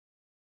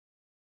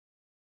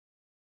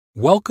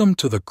Welcome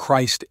to the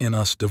Christ in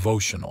Us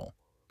Devotional.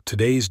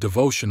 Today's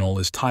devotional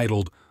is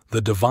titled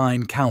The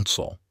Divine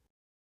Council.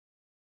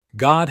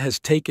 God has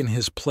taken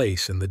his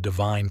place in the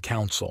divine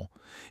council.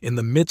 In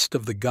the midst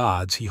of the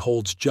gods, he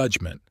holds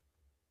judgment.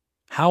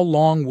 How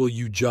long will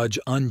you judge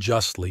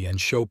unjustly and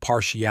show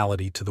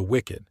partiality to the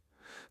wicked?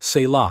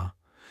 Selah.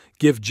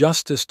 Give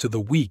justice to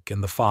the weak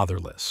and the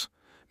fatherless.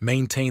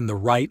 Maintain the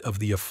right of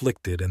the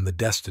afflicted and the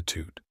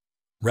destitute.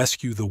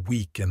 Rescue the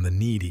weak and the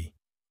needy.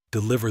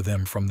 Deliver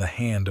them from the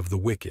hand of the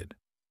wicked.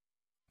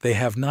 They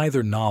have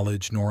neither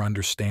knowledge nor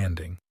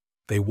understanding.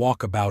 They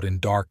walk about in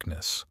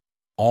darkness.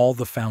 All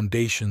the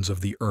foundations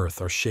of the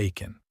earth are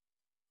shaken.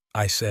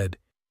 I said,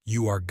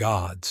 "You are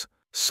gods,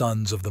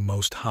 sons of the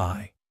Most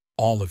High,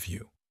 all of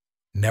you.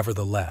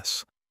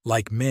 Nevertheless,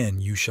 like men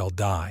you shall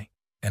die,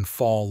 and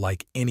fall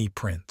like any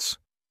prince.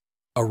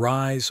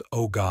 Arise,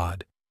 O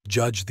God,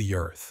 judge the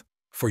earth,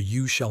 for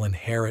you shall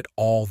inherit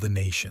all the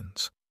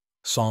nations."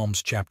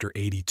 Psalms chapter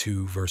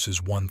 82,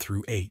 verses 1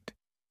 through 8,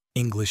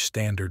 English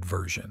Standard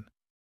Version.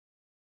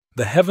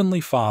 The Heavenly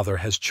Father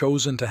has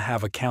chosen to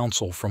have a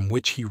council from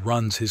which he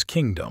runs his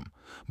kingdom,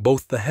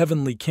 both the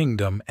heavenly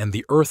kingdom and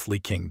the earthly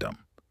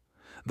kingdom.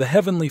 The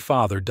Heavenly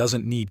Father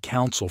doesn't need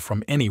counsel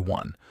from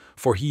anyone,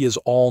 for he is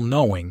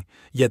all-knowing,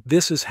 yet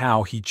this is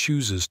how he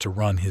chooses to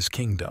run his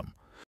kingdom.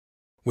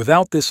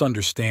 Without this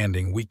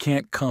understanding, we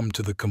can't come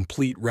to the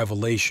complete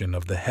revelation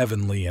of the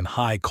heavenly and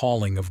high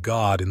calling of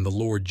God in the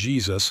Lord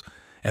Jesus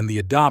and the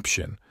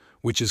adoption,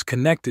 which is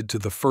connected to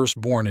the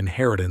firstborn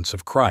inheritance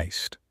of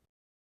Christ.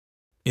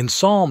 In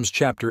Psalms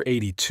chapter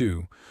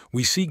 82,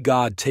 we see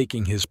God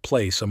taking his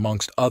place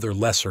amongst other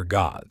lesser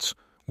gods,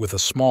 with a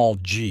small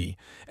g,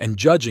 and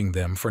judging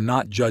them for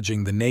not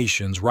judging the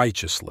nations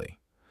righteously.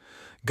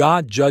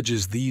 God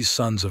judges these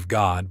sons of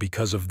God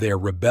because of their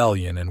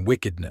rebellion and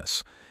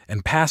wickedness,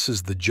 and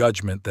passes the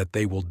judgment that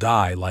they will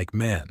die like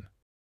men.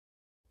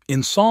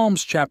 In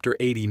Psalms chapter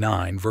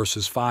 89,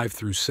 verses 5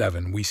 through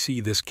 7, we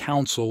see this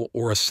council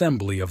or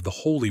assembly of the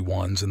holy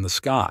ones in the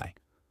sky.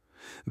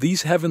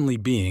 These heavenly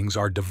beings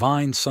are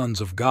divine sons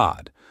of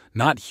God,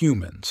 not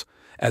humans,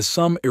 as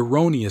some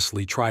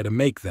erroneously try to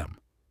make them.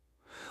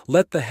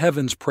 Let the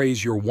heavens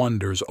praise your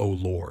wonders, O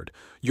Lord,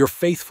 your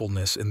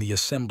faithfulness in the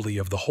assembly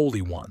of the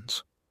holy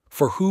ones.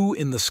 For who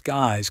in the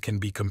skies can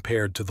be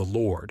compared to the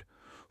Lord?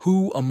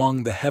 Who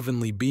among the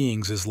heavenly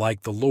beings is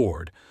like the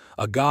Lord,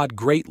 a God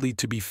greatly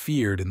to be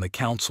feared in the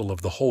council of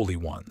the holy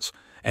ones,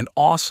 and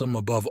awesome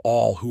above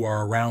all who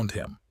are around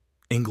him?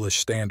 English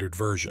Standard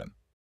Version.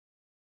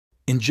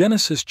 In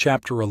Genesis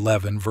chapter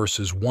 11,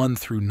 verses 1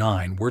 through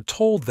 9, we're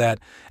told that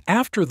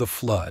after the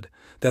flood,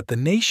 that the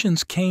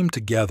nations came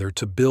together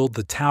to build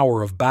the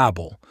Tower of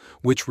Babel,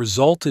 which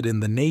resulted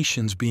in the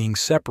nations being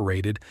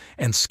separated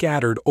and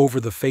scattered over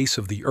the face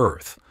of the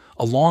earth,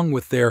 along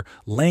with their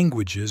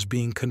languages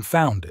being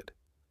confounded.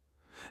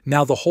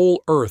 Now the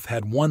whole earth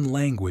had one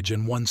language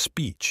and one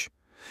speech.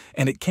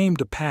 And it came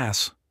to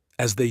pass,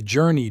 as they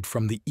journeyed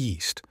from the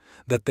east,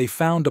 that they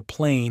found a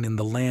plain in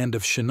the land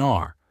of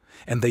Shinar,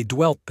 and they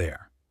dwelt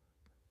there.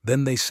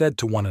 Then they said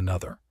to one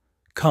another,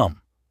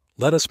 "Come,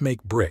 let us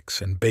make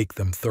bricks and bake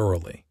them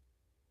thoroughly."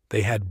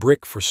 They had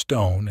brick for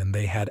stone, and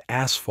they had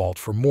asphalt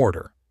for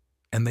mortar.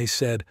 And they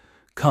said,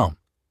 "Come,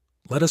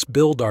 let us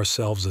build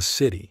ourselves a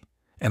city,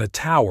 and a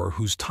tower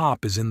whose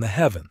top is in the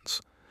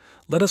heavens.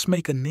 Let us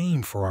make a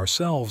name for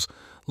ourselves,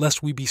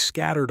 lest we be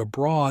scattered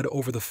abroad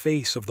over the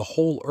face of the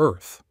whole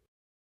earth."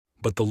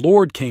 But the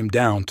Lord came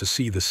down to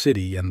see the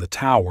city and the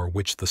tower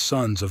which the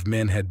sons of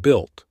men had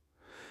built.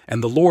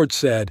 And the Lord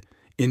said,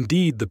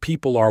 "Indeed, the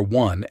people are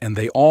one, and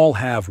they all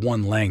have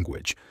one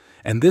language,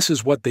 and this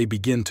is what they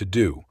begin to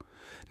do.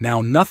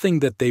 Now nothing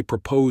that they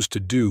propose to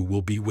do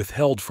will be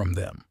withheld from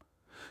them.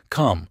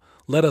 Come,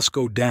 let us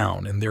go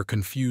down and there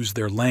confuse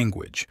their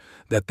language,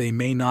 that they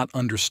may not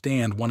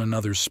understand one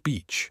another's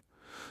speech."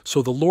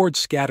 So the Lord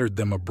scattered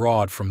them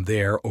abroad from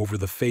there over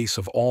the face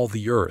of all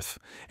the earth,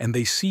 and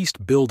they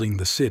ceased building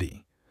the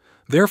city.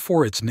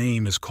 Therefore its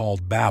name is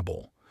called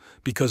Babel,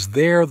 because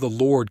there the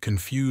Lord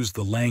confused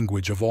the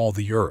language of all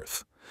the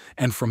earth,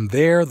 and from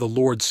there the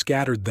Lord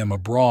scattered them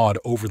abroad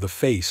over the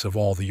face of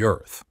all the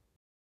earth.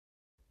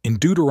 In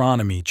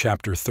Deuteronomy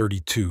chapter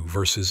 32,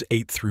 verses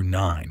 8 through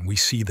 9, we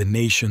see the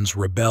nation's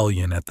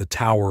rebellion at the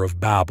Tower of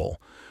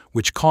Babel,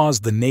 which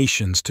caused the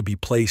nations to be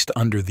placed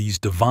under these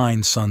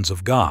divine sons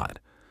of God.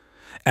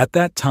 At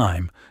that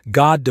time,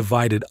 God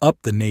divided up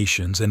the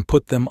nations and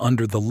put them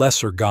under the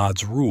lesser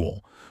gods'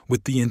 rule,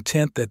 with the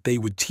intent that they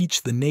would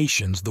teach the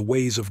nations the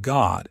ways of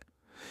God.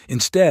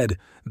 Instead,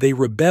 they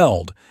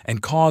rebelled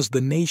and caused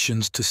the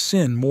nations to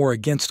sin more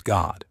against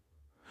God.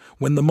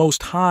 When the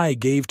Most High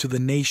gave to the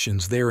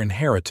nations their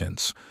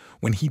inheritance,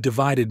 when he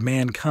divided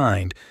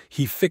mankind,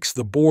 he fixed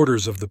the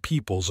borders of the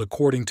peoples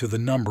according to the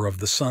number of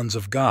the sons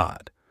of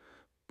God.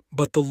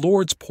 But the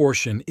Lord's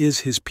portion is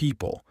his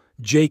people,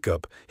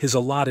 Jacob, his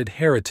allotted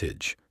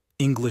heritage.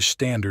 English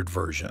Standard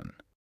Version.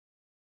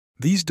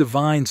 These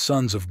divine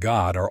sons of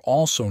God are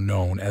also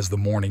known as the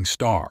morning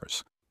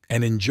stars,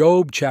 And in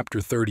Job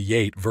chapter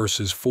 38,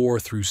 verses 4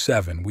 through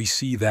 7, we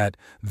see that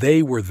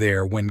they were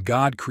there when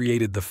God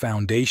created the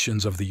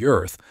foundations of the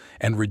earth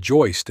and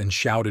rejoiced and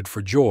shouted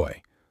for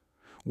joy.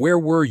 Where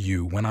were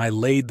you when I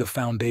laid the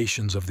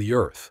foundations of the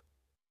earth?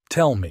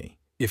 Tell me,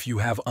 if you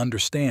have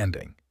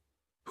understanding.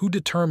 Who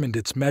determined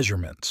its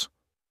measurements?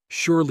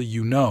 Surely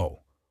you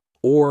know.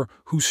 Or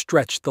who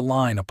stretched the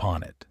line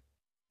upon it?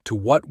 To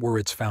what were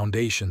its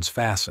foundations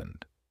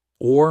fastened?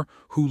 Or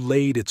who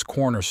laid its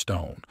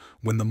cornerstone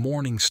when the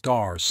morning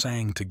stars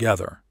sang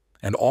together,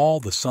 and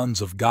all the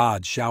sons of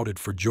God shouted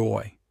for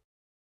joy?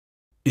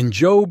 In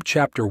Job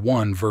chapter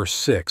 1, verse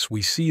 6,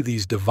 we see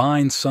these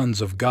divine sons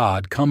of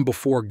God come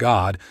before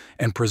God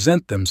and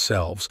present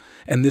themselves,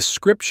 and this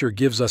scripture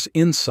gives us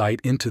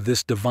insight into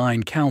this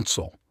divine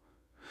council.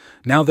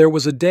 Now there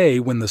was a day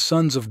when the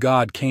sons of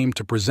God came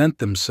to present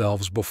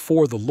themselves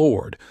before the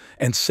Lord,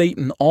 and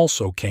Satan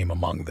also came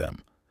among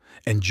them.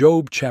 And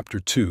Job chapter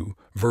 2,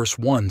 verse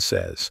 1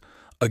 says,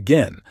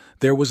 "Again,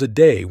 there was a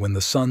day when the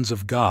sons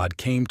of God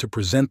came to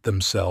present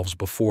themselves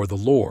before the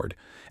Lord,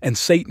 and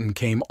Satan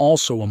came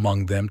also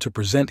among them to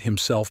present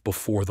himself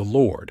before the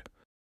Lord."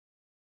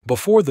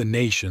 Before the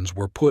nations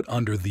were put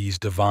under these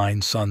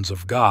divine sons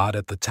of God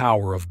at the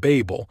Tower of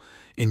Babel,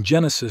 in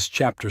Genesis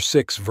chapter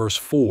 6, verse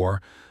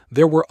 4,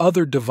 there were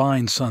other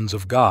divine sons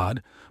of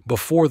God,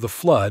 before the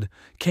flood,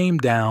 came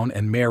down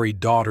and married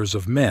daughters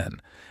of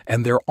men,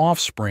 and their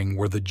offspring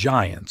were the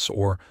giants,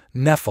 or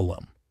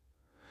Nephilim.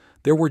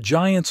 There were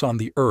giants on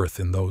the earth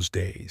in those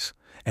days,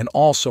 and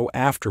also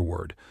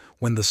afterward,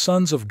 when the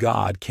sons of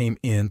God came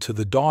in to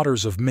the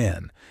daughters of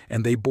men,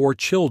 and they bore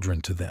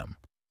children to them.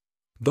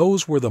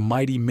 Those were the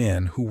mighty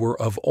men who were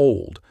of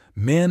old,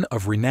 men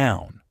of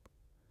renown.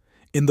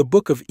 In the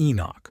book of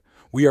Enoch,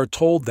 we are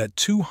told that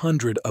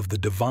 200 of the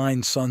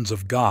divine sons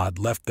of God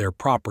left their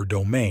proper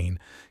domain,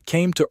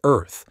 came to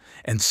earth,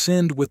 and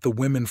sinned with the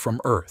women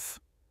from earth.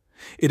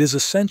 It is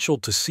essential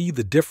to see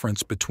the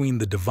difference between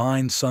the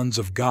divine sons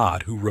of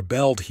God who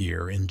rebelled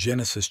here in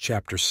Genesis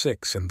chapter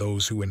 6 and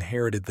those who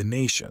inherited the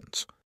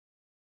nations.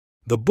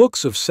 The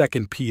books of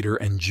 2 Peter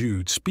and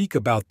Jude speak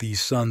about these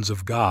sons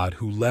of God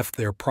who left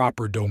their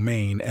proper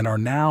domain and are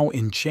now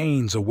in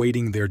chains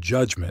awaiting their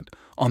judgment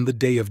on the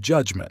day of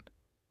judgment.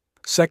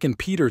 2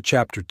 Peter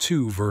chapter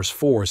 2 verse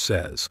 4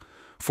 says,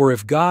 "For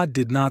if God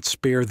did not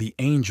spare the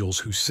angels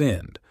who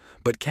sinned,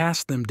 but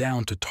cast them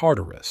down to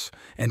Tartarus,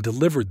 and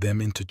delivered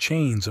them into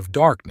chains of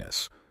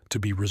darkness, to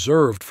be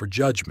reserved for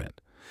judgment."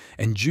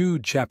 And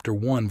Jude chapter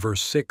 1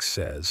 verse 6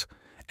 says,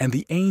 "And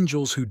the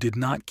angels who did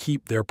not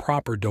keep their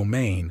proper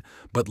domain,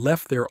 but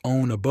left their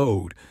own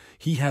abode,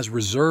 he has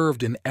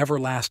reserved in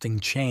everlasting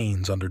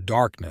chains under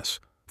darkness,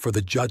 for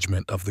the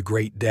judgment of the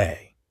great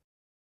day."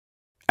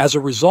 As a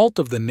result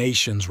of the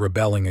nations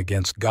rebelling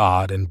against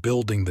God and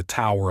building the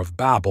Tower of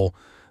Babel,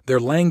 their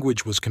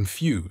language was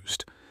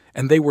confused,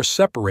 and they were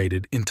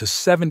separated into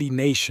 70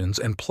 nations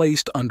and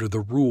placed under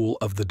the rule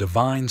of the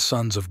divine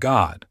sons of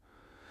God.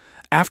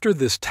 After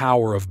this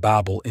Tower of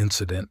Babel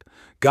incident,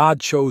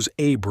 God chose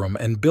Abram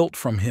and built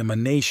from him a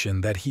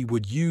nation that he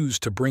would use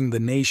to bring the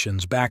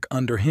nations back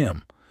under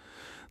him.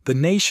 The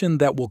nation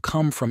that will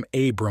come from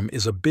Abram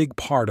is a big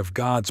part of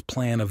God's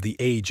plan of the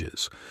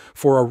ages,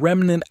 for a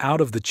remnant out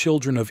of the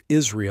children of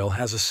Israel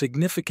has a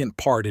significant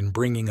part in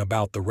bringing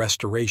about the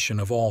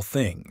restoration of all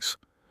things.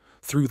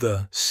 Through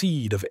the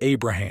seed of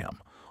Abraham,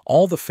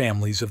 all the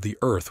families of the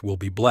earth will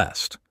be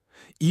blessed.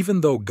 Even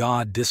though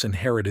God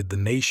disinherited the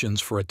nations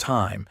for a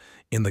time,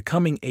 in the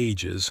coming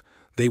ages,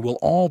 they will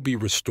all be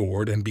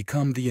restored and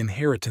become the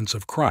inheritance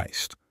of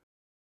Christ.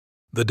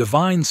 The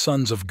divine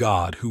sons of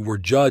God who were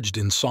judged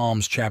in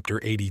Psalms chapter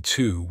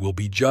 82 will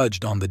be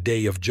judged on the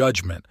day of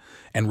judgment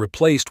and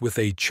replaced with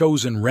a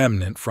chosen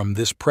remnant from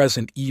this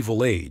present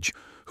evil age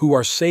who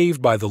are saved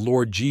by the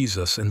Lord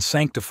Jesus and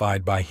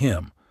sanctified by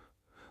Him.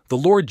 The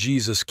Lord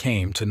Jesus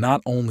came to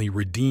not only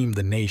redeem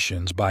the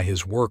nations by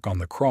His work on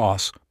the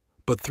cross,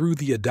 but through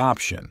the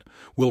adoption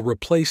will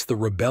replace the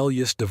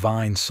rebellious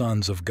divine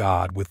sons of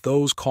God with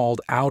those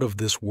called out of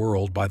this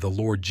world by the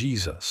Lord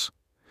Jesus.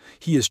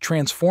 He is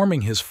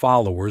transforming His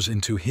followers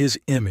into His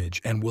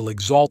image and will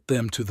exalt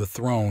them to the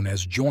throne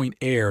as joint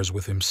heirs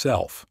with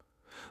Himself.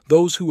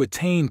 Those who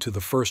attain to the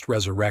first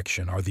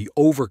resurrection are the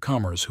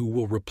overcomers who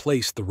will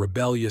replace the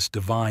rebellious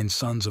divine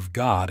sons of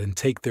God and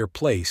take their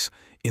place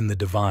in the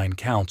divine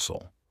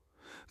council.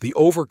 The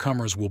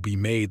overcomers will be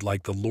made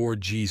like the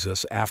Lord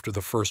Jesus after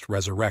the first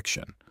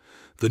resurrection.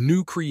 The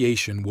new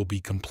creation will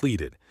be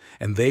completed,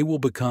 and they will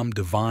become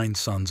divine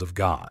sons of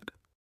God.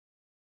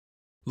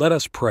 Let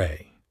us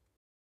pray.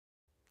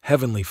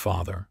 Heavenly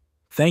Father,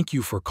 thank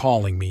you for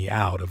calling me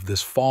out of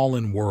this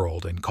fallen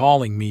world and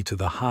calling me to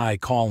the high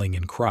calling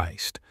in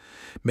Christ.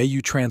 May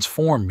you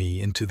transform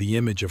me into the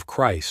image of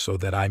Christ so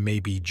that I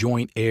may be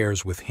joint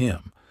heirs with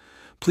Him.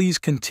 Please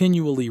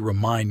continually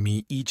remind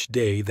me each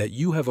day that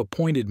you have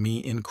appointed me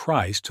in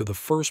Christ to the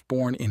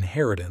firstborn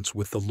inheritance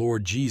with the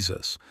Lord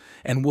Jesus,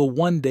 and will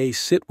one day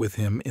sit with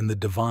Him in the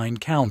divine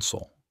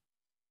council.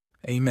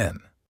 Amen.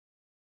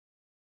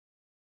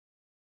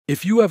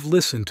 If you have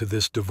listened to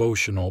this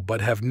devotional but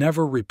have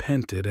never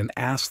repented and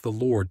asked the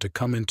Lord to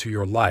come into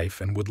your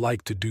life and would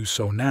like to do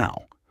so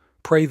now,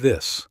 pray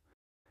this.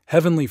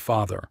 Heavenly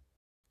Father,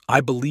 I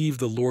believe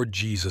the Lord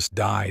Jesus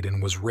died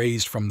and was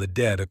raised from the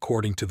dead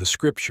according to the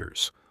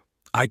Scriptures.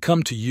 I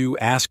come to you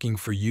asking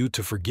for you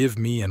to forgive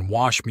me and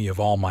wash me of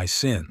all my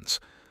sins.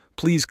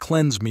 Please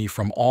cleanse me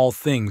from all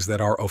things that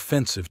are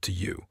offensive to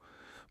you.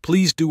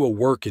 Please do a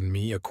work in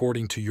me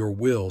according to your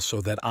will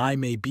so that I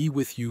may be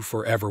with you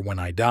forever when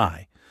I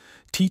die.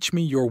 Teach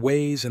me your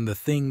ways and the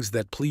things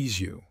that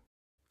please you.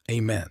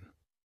 Amen.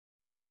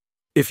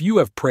 If you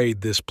have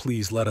prayed this,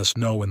 please let us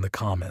know in the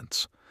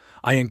comments.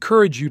 I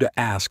encourage you to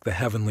ask the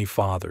Heavenly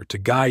Father to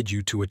guide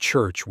you to a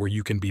church where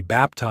you can be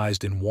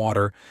baptized in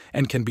water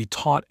and can be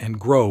taught and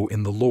grow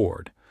in the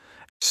Lord.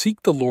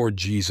 Seek the Lord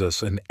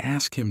Jesus and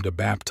ask Him to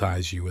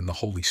baptize you in the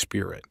Holy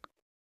Spirit.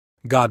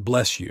 God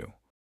bless you.